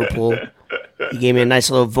 Liverpool. He gave me a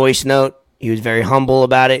nice little voice note. He was very humble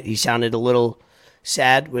about it. He sounded a little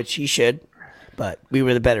sad, which he should. But we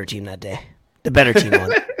were the better team that day. The better team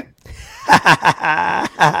won.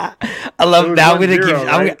 I love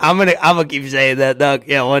that. I'm gonna keep saying that, Doug.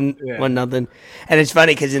 Yeah, one nothing. And it's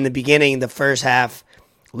funny because in the beginning, the first half,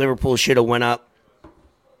 Liverpool should have went up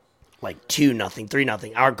like 2-0,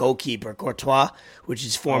 3-0. Our goalkeeper, Courtois, which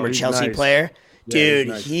is former Chelsea player,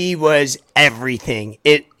 dude, he was everything.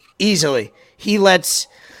 Easily. He lets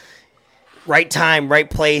right time, right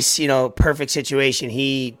place, perfect situation.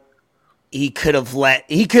 I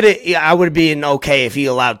would have been okay if he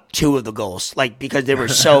allowed 2 of the goals, like because they were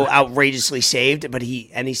so outrageously saved, but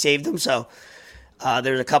he saved them. So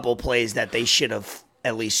there's a couple of plays that they should have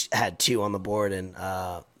at least had 2 on the board, and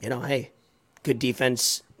hey, good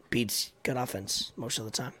defense beats good offense most of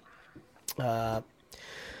the time. I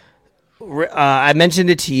mentioned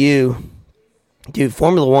it to you, dude.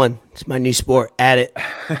 Formula One. It's my new sport. Add it.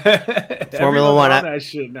 Formula One. That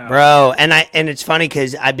shit now. Bro, and it's funny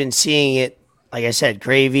because I've been seeing it. Like I said,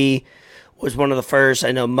 Gravy was one of the first.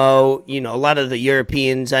 I know Mo. A lot of the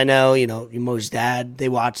Europeans I know. Mo's dad. They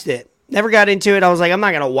watched it. Never got into it. I was like, I'm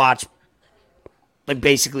not gonna watch. Like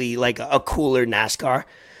basically like a cooler NASCAR.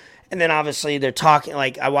 And then obviously they're talking.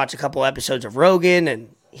 Like I watched a couple episodes of Rogan,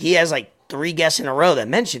 and he has like 3 guests in a row that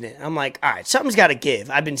mention it. I'm like, all right, something's got to give.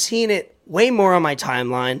 I've been seeing it way more on my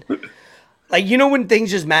timeline. Like, when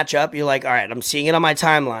things just match up, you're like, all right, I'm seeing it on my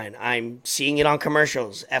timeline. I'm seeing it on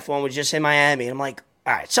commercials. F1 was just in Miami. And I'm like,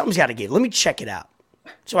 all right, something's got to give. Let me check it out.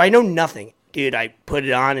 So I know nothing. Dude, I put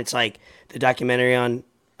it on. It's like the documentary on,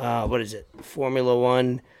 what is it? Formula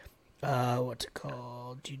One. What's it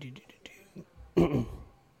called?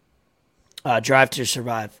 Drive to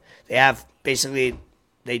Survive. They have basically...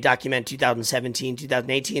 They document 2017,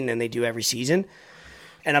 2018, and they do every season.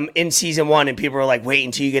 And I'm in season 1, and people are like, wait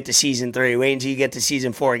until you get to season 3. Wait until you get to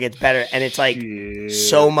season 4. It gets better. And it's like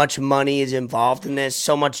so much money is involved in this,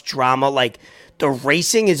 so much drama. Like the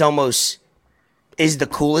racing is the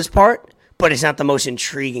coolest part, but it's not the most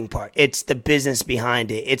intriguing part. It's the business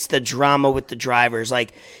behind it. It's the drama with the drivers.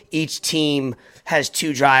 Like each team has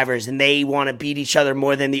 2 drivers, and they want to beat each other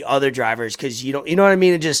more than the other drivers because you know what I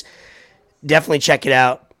mean? It just... Definitely check it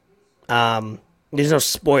out. There's no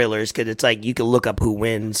spoilers because it's like you can look up who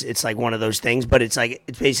wins. It's like one of those things, but it's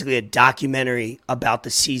basically a documentary about the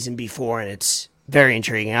season before, and it's very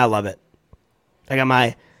intriguing. I love it. I got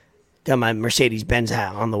my Mercedes-Benz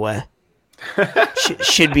hat on the way.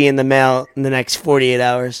 Should be in the mail in the next 48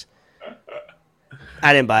 hours.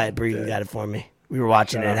 I didn't buy it. Bree got it for me. We were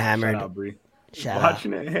watching it hammered. Shout out, Bree.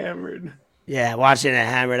 Watching it hammered. Yeah, watching it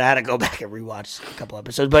hammered. I had to go back and rewatch a couple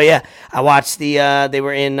episodes. But yeah, I watched they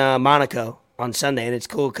were in Monaco on Sunday, and it's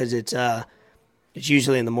cool because it's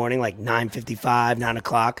usually in the morning, like 9:55, 9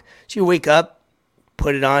 o'clock. So you wake up,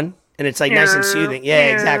 put it on, and it's like nice and soothing. Yeah,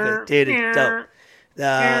 exactly. Dude, it's dope.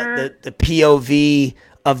 The POV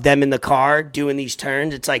of them in the car doing these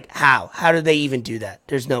turns, it's like, how? How do they even do that?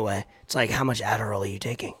 There's no way. It's like, how much Adderall are you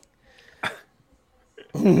taking?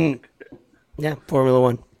 Yeah, Formula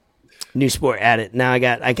One. New sport, add it. Now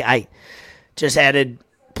I just added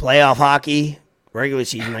playoff hockey. Regular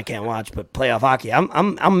season I can't watch, but playoff hockey.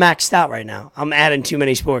 I'm maxed out right now. I'm adding too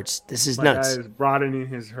many sports. This is nuts. Guy is broadening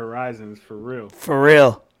his horizons for real. For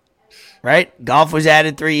real. Right? Golf was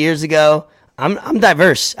added 3 years ago. I'm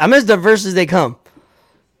diverse. I'm as diverse as they come.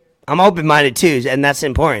 I'm open-minded too, and that's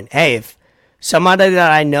important. Hey, if somebody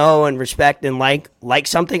that I know and respect and like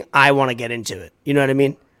something, I want to get into it. You know what I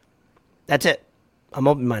mean? That's it. I'm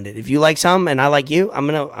open-minded. If you like some and I like you, I'm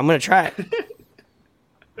gonna try it.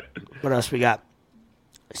 What else we got?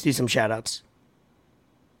 Let's do some shout-outs.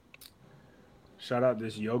 Shout out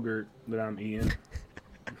this yogurt that I'm eating.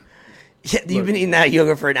 Yeah, you've been eating that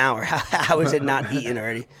yogurt for an hour. How is it not eaten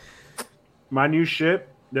already? My new shit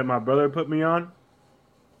that my brother put me on,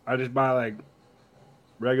 I just buy like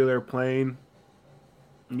regular plain,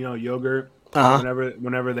 yogurt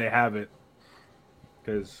whenever they have it,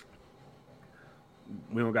 because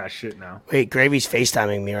we don't got shit now. Wait, Gravy's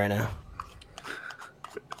FaceTiming me right now.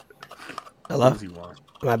 Hello? What does he want?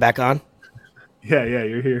 Am I back on? Yeah,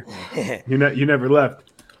 you're here. You never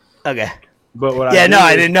left. Okay. But what I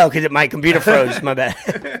didn't know because my computer froze. My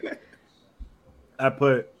bad. I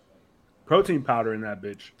put protein powder in that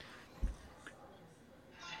bitch,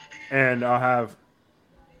 and I'll have.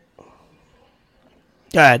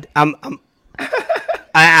 Go ahead.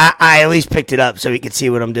 I at least picked it up so we could see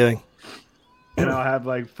what I'm doing. And I'll have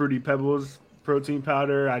like Fruity Pebbles protein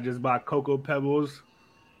powder. I just bought Cocoa Pebbles.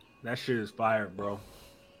 That shit is fire, bro.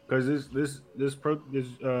 Because this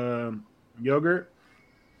yogurt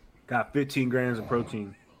got 15 grams of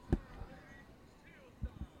protein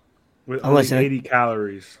with only 80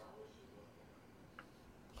 calories.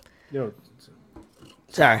 Yo,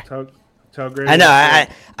 sorry. Tell Gravy. I know.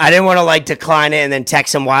 I didn't want to decline it and then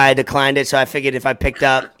text him why I declined it. So I figured if I picked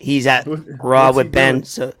up, he's at Raw with Ben. Doing?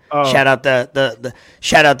 So shout out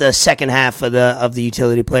the second half of the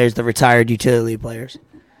utility players, the retired utility players.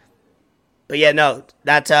 But yeah, no,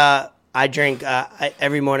 that's I drink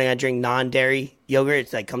every morning. I drink non-dairy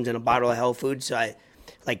yogurt. It comes in a bottle of health food. So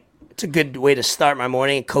it's a good way to start my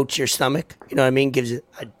morning and coat your stomach. You know what I mean?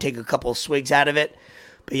 I take a couple of swigs out of it.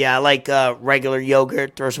 But yeah, I like regular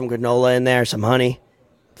yogurt. Throw some granola in there, some honey.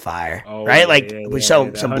 Fire. Oh, right? With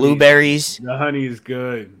some blueberries. The honey is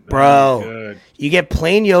good. Bro, you get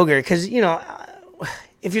plain yogurt because,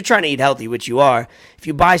 if you're trying to eat healthy, which you are, if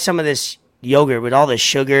you buy some of this yogurt with all this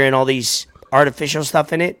sugar and all these artificial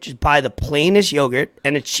stuff in it. Just buy the plainest yogurt,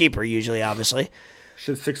 and it's cheaper usually, obviously.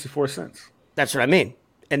 Shit's 64 cents. That's what I mean.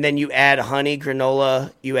 And then you add honey,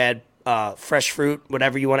 granola, you add fresh fruit,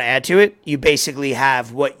 whatever you want to add to it. You basically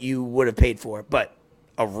have what you would have paid for, but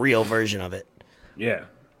a real version of it. Yeah,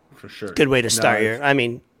 for sure. Good way to start your. I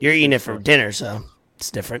mean, you're eating it for dinner, so it's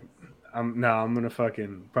different. I'm gonna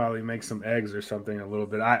fucking probably make some eggs or something a little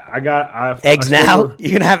bit. I Eggs now?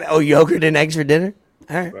 You're gonna have yogurt and eggs for dinner?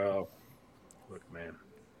 All right. Bro, look, man.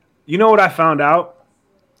 You know what I found out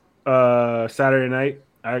Saturday night?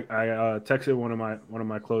 I texted one of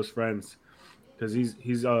my close friends because he's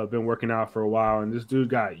been working out for a while, and this dude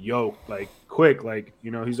got yoked like quick, like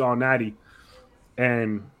he's all natty,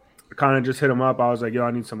 and I kind of just hit him up. I was like, yo,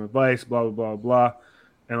 I need some advice, blah blah blah blah.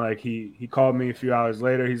 And like he called me a few hours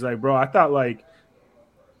later. He's like, bro, I thought like,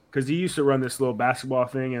 because he used to run this little basketball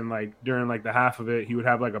thing, and like during like the half of it, he would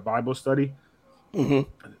have like a Bible study. And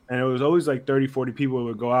it was always like 30, 40 people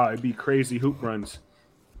would go out. It'd be crazy hoop runs.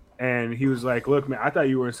 And he was like, look, man, I thought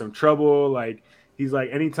you were in some trouble. Like, he's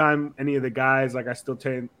like, anytime any of the guys, like I still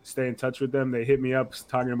stay in touch with them, they hit me up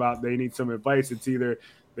talking about they need some advice. It's either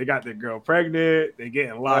they got their girl pregnant, they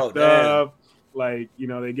getting locked up, like,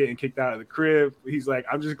 they getting kicked out of the crib. He's like,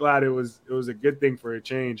 I'm just glad it was a good thing for a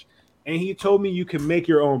change. And he told me you can make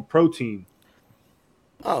your own protein.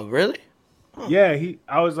 Oh, really? Huh. Yeah,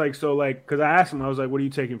 I was like, so like, because I asked him, I was like, what are you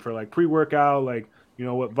taking for like pre-workout? Like,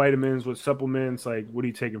 what vitamins, what supplements, like what are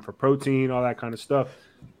you taking for protein, all that kind of stuff.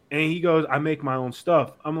 And he goes, I make my own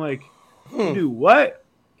stuff. I'm like, you do what?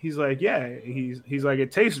 He's like, yeah. He's like,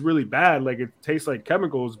 it tastes really bad. Like it tastes like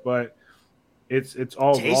chemicals, but it's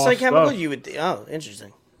all tastes raw like stuff. chemicals. You would oh,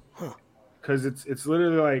 interesting. Huh. Because it's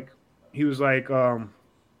literally like, he was like,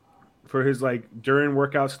 for his like during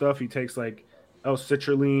workout stuff, he takes like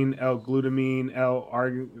L-citrulline, L-glutamine,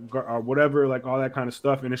 or whatever, like all that kind of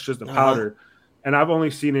stuff, and it's just a powder. And I've only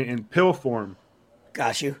seen it in pill form.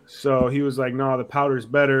 Got you. So he was like, no, the powder's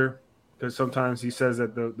better, because sometimes he says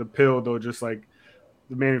that the pill, they'll just like,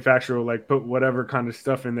 the manufacturer will like put whatever kind of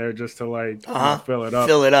stuff in there just to like fill it up.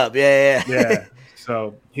 Fill it up, yeah. Yeah.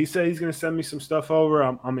 So he said he's gonna send me some stuff over.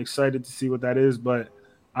 I'm excited to see what that is, but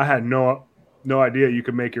I had no idea you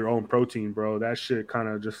could make your own protein, bro. That shit kind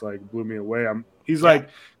of just like blew me away. He's like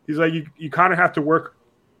you kind of have to work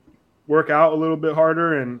out a little bit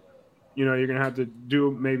harder, and you're gonna have to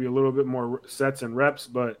do maybe a little bit more sets and reps,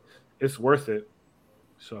 but it's worth it.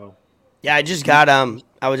 So yeah, I just got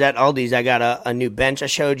I was at Aldi's. I got a new bench I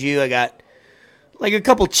showed you. I got like a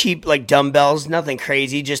couple cheap like dumbbells, nothing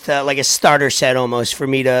crazy, just like a starter set almost for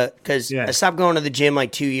me to, because I stopped going to the gym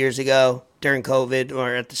like 2 years ago during COVID,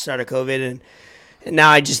 or at the start of COVID, and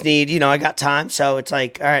now I just need, I got time, so it's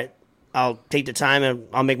like, all right, I'll take the time and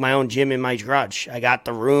I'll make my own gym in my garage. I got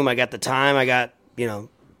the room, I got the time, I got,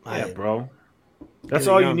 bro. That's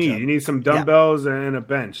all you need. You need some dumbbells and a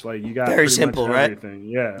bench. Like you got very simple, much right? Everything.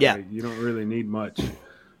 Yeah. Yeah. Like, you don't really need much.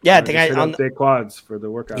 Yeah, I think on the quads for the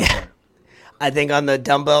workout. Yeah. I think on the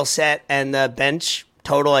dumbbell set and the bench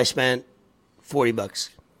total, I spent $40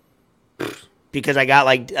 because I got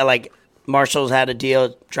like Marshalls had a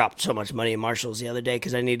deal. Dropped so much money in Marshalls the other day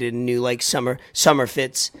because I needed a new like summer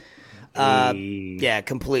fits. Yeah,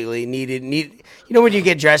 completely needed. When you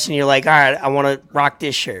get dressed and you're like, all right, I want to rock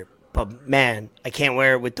this shirt, but man, I can't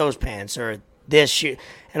wear it with those pants or this shoe.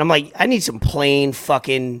 And I'm like, I need some plain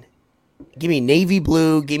fucking. Give me navy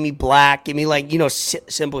blue. Give me black. Give me like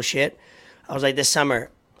simple shit. I was like, this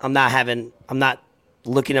summer, I'm not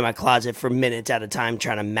looking at my closet for minutes at a time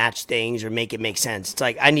trying to match things or make it make sense. It's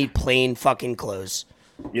like, I need plain fucking clothes.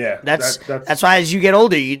 Yeah. That's why as you get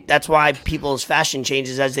older, that's why people's fashion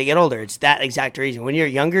changes as they get older. It's that exact reason. When you're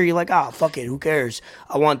younger, you're like, oh, fuck it, who cares?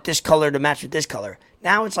 I want this color to match with this color.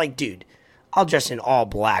 Now it's like, dude, I'll dress in all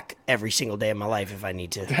black every single day of my life if I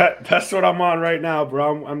need to. That's what I'm on right now,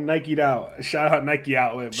 bro. I'm Nike'd out. Shout out Nike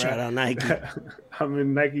Outlet, bro. Shout out Nike. I'm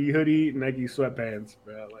in Nike hoodie, Nike sweatpants,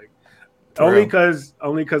 bro. Like only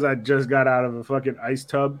because I just got out of a fucking ice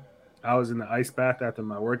tub. I was in the ice bath after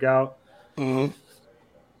my workout. Mm-hmm.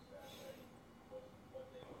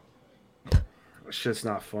 Shit's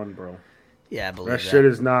not fun, bro. Yeah, I believe that shit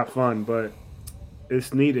is not fun, but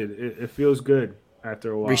it's needed. It feels good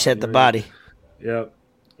after a while. Reset the body. Yep,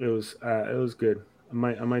 it was good. I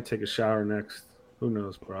might take a shower next. Who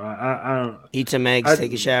knows, bro? I don't eat some eggs,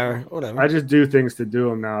 take a shower, whatever. I just do things to do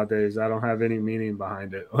them nowadays. I don't have any meaning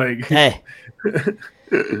behind it. Like, hey,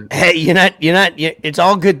 you're not. It's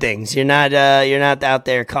all good things. You're not out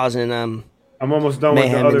there causing I'm almost done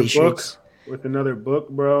with the other book. With another book,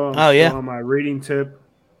 bro. I'm still on my reading tip.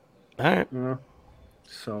 All right.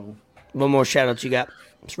 So, one more shout out you got.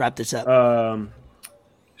 Let's wrap this up.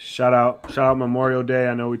 Shout out Memorial Day.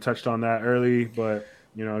 I know we touched on that early, but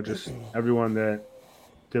just everyone that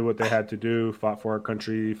did what they had to do, fought for our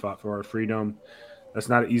country, fought for our freedom. That's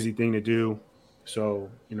not an easy thing to do. So,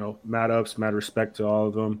 mad ups, mad respect to all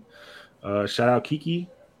of them. Shout out Kiki,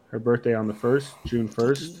 her birthday on the 1st, June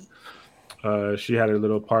 1st. She had a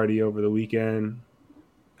little party over the weekend,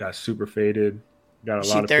 got super faded, got a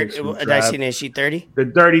lot of pics from Did I see, is she 30? The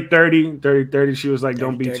dirty 30. She was like,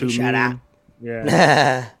 don't be too shout mean. Out.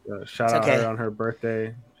 Yeah. Shout out her on her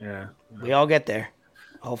birthday. Yeah. We all get there.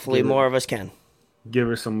 Hopefully more of us can. Give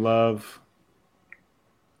her some love.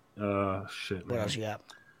 Shit, man. What else you got?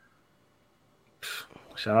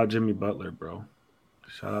 Shout out Jimmy Butler, bro.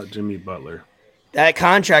 Shout out Jimmy Butler. That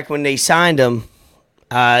contract, when they signed him,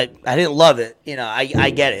 I didn't love it.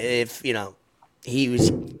 I get it. If, he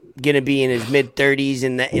was going to be in his mid-30s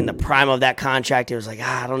in the prime of that contract, it was like,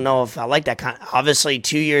 I don't know if I like that. Obviously,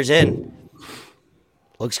 2 years in,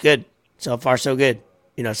 looks good. So far, so good.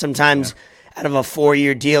 Sometimes out of a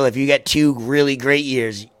 4-year deal, if you get 2 really great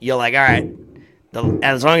years, you're like, all right,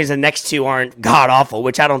 as long as the next 2 aren't god-awful,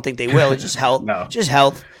 which I don't think they will, it's just health. No. Just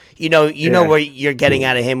health. You know what you're getting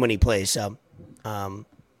out of him when he plays. So,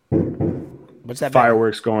 what's that?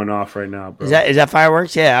 Fireworks going off right now, bro. Is that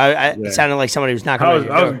fireworks? Yeah, it sounded like somebody was knocking on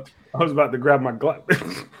your door. I was about to grab my Glock.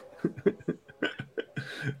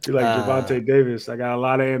 Be like Javante Davis. I got a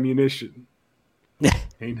lot of ammunition.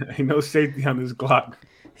 ain't no safety on this Glock.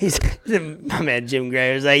 He's my man Jim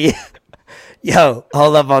Gray was like, yo,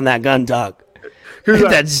 hold up on that gun talk.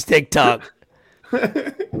 That stick talk.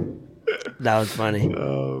 That was funny.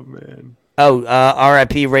 Oh man. Oh,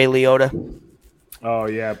 R.I.P. Ray Liotta. Oh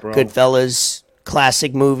yeah, bro. Goodfellas,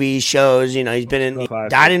 classic movies, shows. He's been he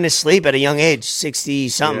died in his sleep at a young age, 60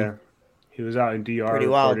 something. Yeah. He was out in DR Pretty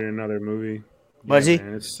recording another movie. Was he?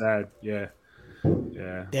 Man, it's sad. Yeah.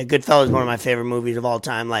 Yeah, Goodfellas is one of my favorite movies of all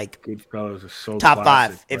time. Like Goodfellas is so top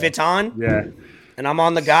classic, 5. Bro. If it's on, and I'm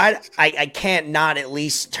on the guide, I can't not at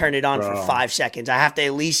least turn it on for 5 seconds. I have to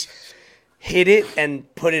at least hit it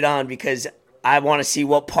and put it on because I want to see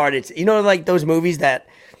what part it's. Like those movies that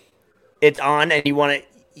it's on and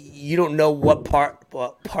you don't know what part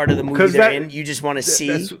of the movie they're in. You just want to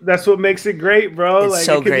see. That's what makes it great, bro. It's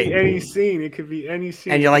so great. Be any scene. It could be any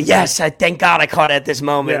scene. And you're like, yes, thank God I caught it at this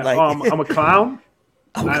moment. Yeah, like, I'm a clown.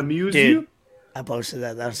 I amuse you. I posted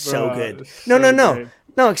that. That was so good.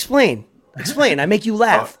 No. Explain. I make you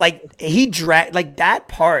laugh. Like he dragged. Like that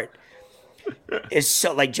part is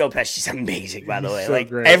so. Like Joe Pesci's amazing. By the way, so like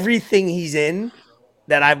great. Everything he's in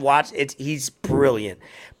that I've watched, he's brilliant.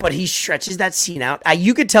 But he stretches that scene out.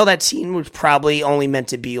 You could tell that scene was probably only meant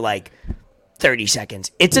to be like 30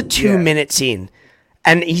 seconds. It's a 2-minute scene.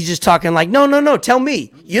 And he's just talking like, no, tell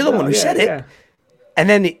me. You're the one who said it. And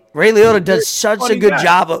then Ray Liotta does such a good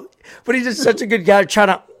job of, but he does such a good job trying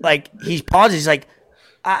to, like, he pauses. He's like,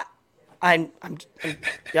 I'm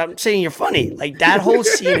saying you're funny. Like, that whole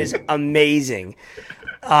scene is amazing.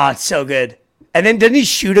 It's so good. And then didn't he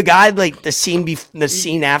shoot a guy like the scene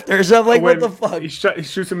after or something? Like, what the fuck? He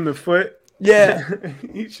shoots him in the foot. Yeah.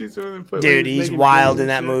 He shoots him in the foot. Dude, he's wild in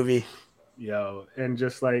that movie. Yo, and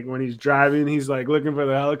just like when he's driving, he's like looking for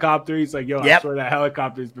the helicopter. He's like, I swear that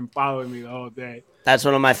helicopter's been following me the whole day. That's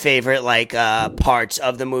one of my favorite parts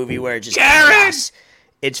of the movie where it just chaos.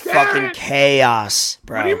 It's fucking chaos,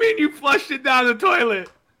 bro. What do you mean you flushed it down the toilet?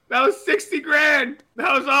 That was $60,000.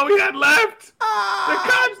 That was all we had left. The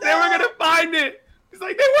cops, they were gonna find it. It's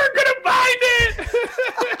like they weren't gonna find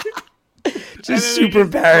it. Just super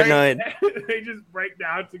paranoid. They just break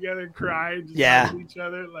down together and cry and just talk to each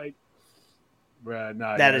other. Like, bruh,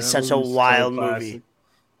 that is such a wild movie.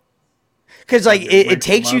 Because like it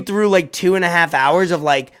takes you through like 2.5 hours of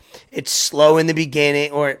like it's slow in the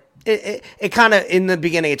beginning, or it kind of in the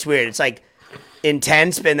beginning it's weird. It's like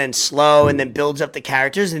intense, and then slow, and then builds up the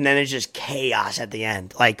characters, and then it's just chaos at the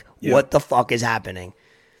end. Like, what the fuck is happening?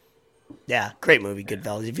 Yeah, great movie,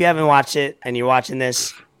 Goodfellas. If you haven't watched it and you're watching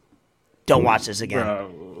this, don't watch this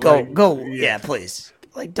again. Go, please.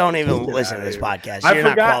 Like, don't even listen to this podcast. You're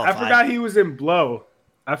not qualified. I forgot he was in Blow.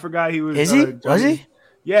 I forgot he was. Is he? Was he?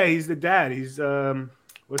 Yeah, he's the dad. He's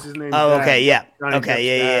what's his name? Oh, okay, yeah,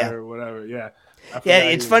 or whatever, yeah. Yeah,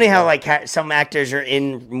 it's funny how like some actors are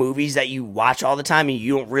in movies that you watch all the time and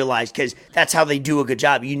you don't realize because that's how they do a good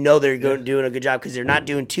job. They're doing a good job because they're not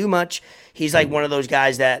doing too much. He's like one of those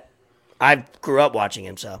guys that I grew up watching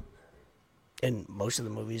him. So, in most of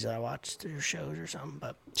the movies that I watched or shows or something.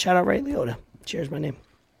 But shout out Ray Liotta. Cheers, my name.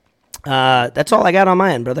 That's all I got on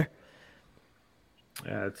my end, brother.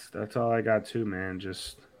 Yeah, that's all I got too, man.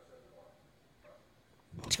 Just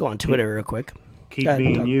let's go on Twitter real quick. Keep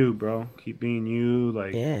being you, bro. Keep being you.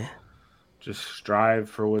 Like, Just strive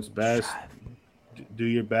for what's best. Do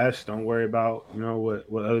your best. Don't worry about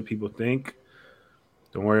what other people think.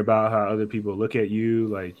 Don't worry about how other people look at you.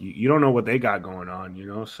 Like you don't know what they got going on.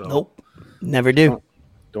 So nope, never do.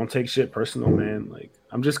 Don't take shit personal, man. Like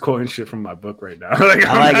I'm just quoting shit from my book right now. Like,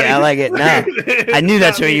 I like it. No, I knew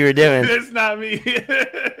that's what you were doing. It's not me.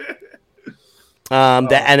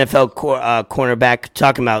 The NFL cornerback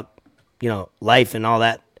talking about life and all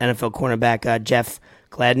that. NFL cornerback Jeff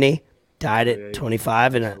Gladney died at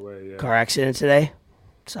 25 in a car accident today.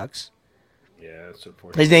 Sucks. Yeah, that's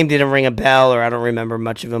unfortunate. His name didn't ring a bell, or I don't remember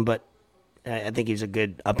much of him, but I think he's a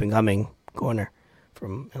good up and coming corner,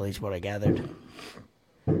 from at least what I gathered.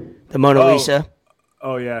 The Mona Lisa.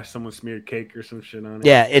 Oh yeah, someone smeared cake or some shit on it.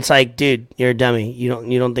 Yeah, it's like, dude, you're a dummy. You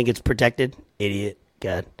don't think it's protected, idiot.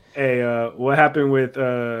 God. Hey, what happened with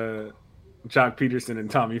Jock Peterson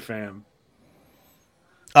and Tommy Pham?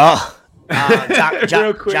 Oh,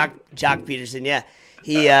 Real quick. Jock Peterson. Yeah,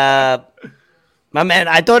 he. My man,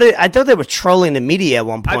 I thought they were trolling the media at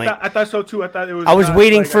one point. I thought so too. I thought it was. I was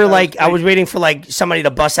waiting for somebody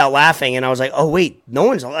to bust out laughing, and I was like, oh wait, no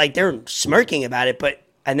one's like, they're smirking about it,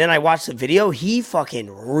 and then I watched the video. He fucking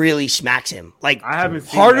really smacks him, like I haven't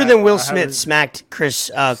seen harder that. than Will Smith smacked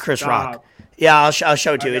Chris Rock. Yeah, I'll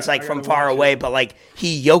show it to you. It's like from far away, but like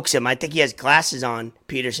he yokes him. I think he has glasses on,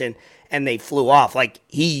 Peterson, and they flew off. Like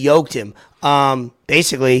he yoked him.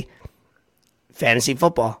 Basically, fantasy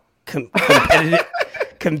football,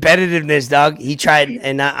 competitiveness, dog. He tried,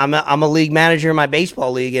 and I'm a league manager in my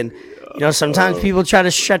baseball league, and sometimes people try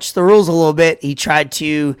to stretch the rules a little bit. He tried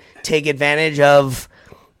to take advantage of,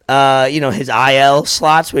 his IL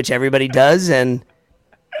slots, which everybody does, and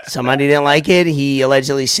somebody didn't like it. He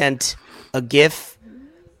allegedly sent a GIF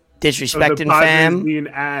disrespecting Pham. Being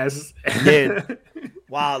ass. Dude,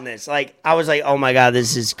 wildness. Like, I was like, oh my God,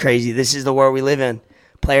 this is crazy. This is the world we live in.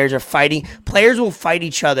 Players are fighting. Players will fight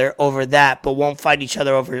each other over that, but won't fight each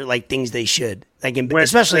other over like things they should. Like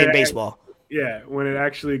especially in baseball. Yeah, when it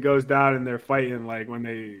actually goes down and they're fighting, like when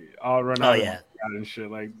they all run out and shit,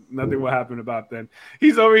 like nothing will happen about then.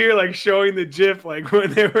 He's over here like showing the GIF like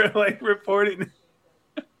when they were like reporting.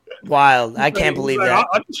 Wild. I can't believe that.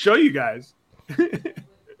 I'll just show you guys.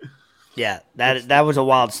 Yeah, that was a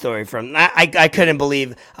wild story. I couldn't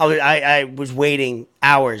believe I was waiting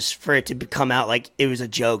hours for it to come out like it was a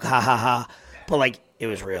joke, ha ha ha, but like it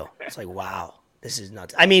was real. It's like, wow, this is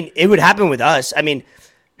nuts. I mean, it would happen with us. I mean,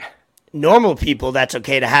 normal people, that's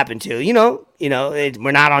okay to happen to.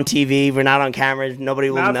 We're not on TV, we're not on cameras,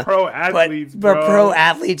 nobody will know. Pro athletes, but for pro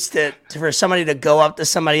athletes for somebody to go up to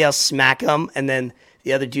somebody else, smack them, and then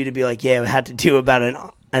the other dude to be like, yeah, it had to do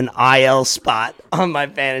about an IL spot on my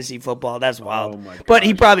fantasy football. That's wild. Oh my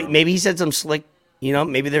gosh, but maybe he said some slick,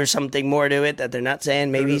 maybe there's something more to it that they're not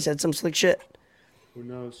saying. Maybe he said some slick shit. Who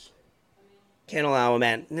knows? Can't allow,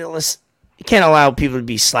 man. You can't allow people to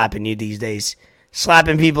be slapping you these days.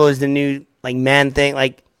 Slapping people is the new like man thing.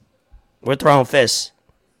 Like, we're throwing fists.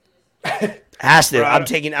 Has to. Bro, I'm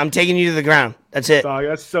taking you to the ground. That's it. Dog,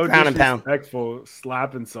 that's so ground disrespectful.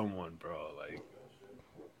 Slapping someone, bro.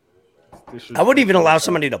 I wouldn't even allow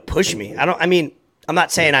somebody to push me. I'm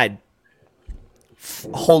not saying I'd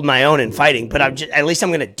hold my own in fighting, but at least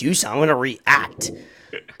I'm going to do something. I'm going to react.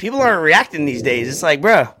 People aren't reacting these days. It's like,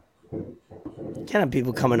 bro, can't have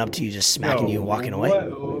people coming up to you just smacking you and walking away.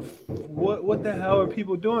 What the hell are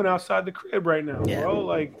people doing outside the crib right now, bro?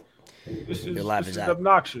 Like, this is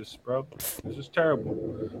obnoxious, bro. This is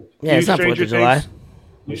terrible. Yeah, it's not 4th of July.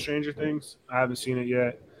 New Stranger Things? I haven't seen it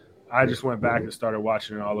yet. I just went back and started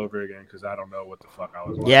watching it all over again because I don't know what the fuck I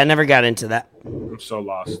was watching. Yeah, I never got into that. I'm so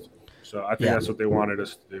lost. So I think that's what they wanted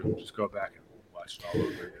us to do. Just go back and watch it all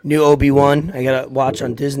over again. New Obi-Wan. I got to watch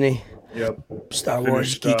on Disney. Yep. Star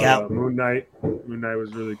Wars. Geek out. Moon Knight. Moon Knight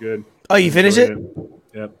was really good. Oh, you finished it?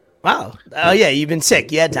 Yep. Wow. Oh, yeah. You've been sick.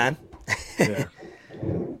 You had time. Yeah.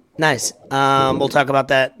 Nice. We'll talk about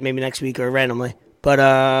that maybe next week or randomly.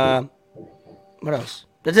 But what else?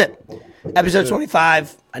 That's it. Episode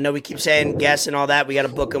 25. I know we keep saying guests and all that. We got to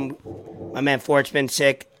book them. My man Fort's been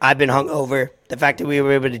sick. I've been hungover. The fact that we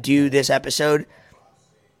were able to do this episode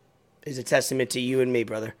is a testament to you and me,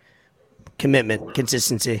 brother. Commitment,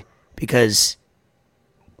 consistency. Because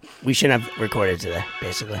we shouldn't have recorded today,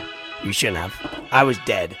 basically. You shouldn't have. I was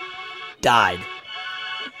dead. Died.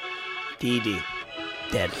 DD.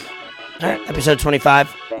 Dead. All right, episode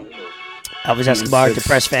 25. Elvis Escobar,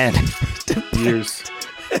 depressed fan. Years.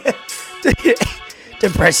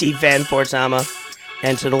 Depressed fan, Fort Sama.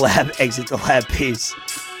 Enter the lab, exit the lab, peace.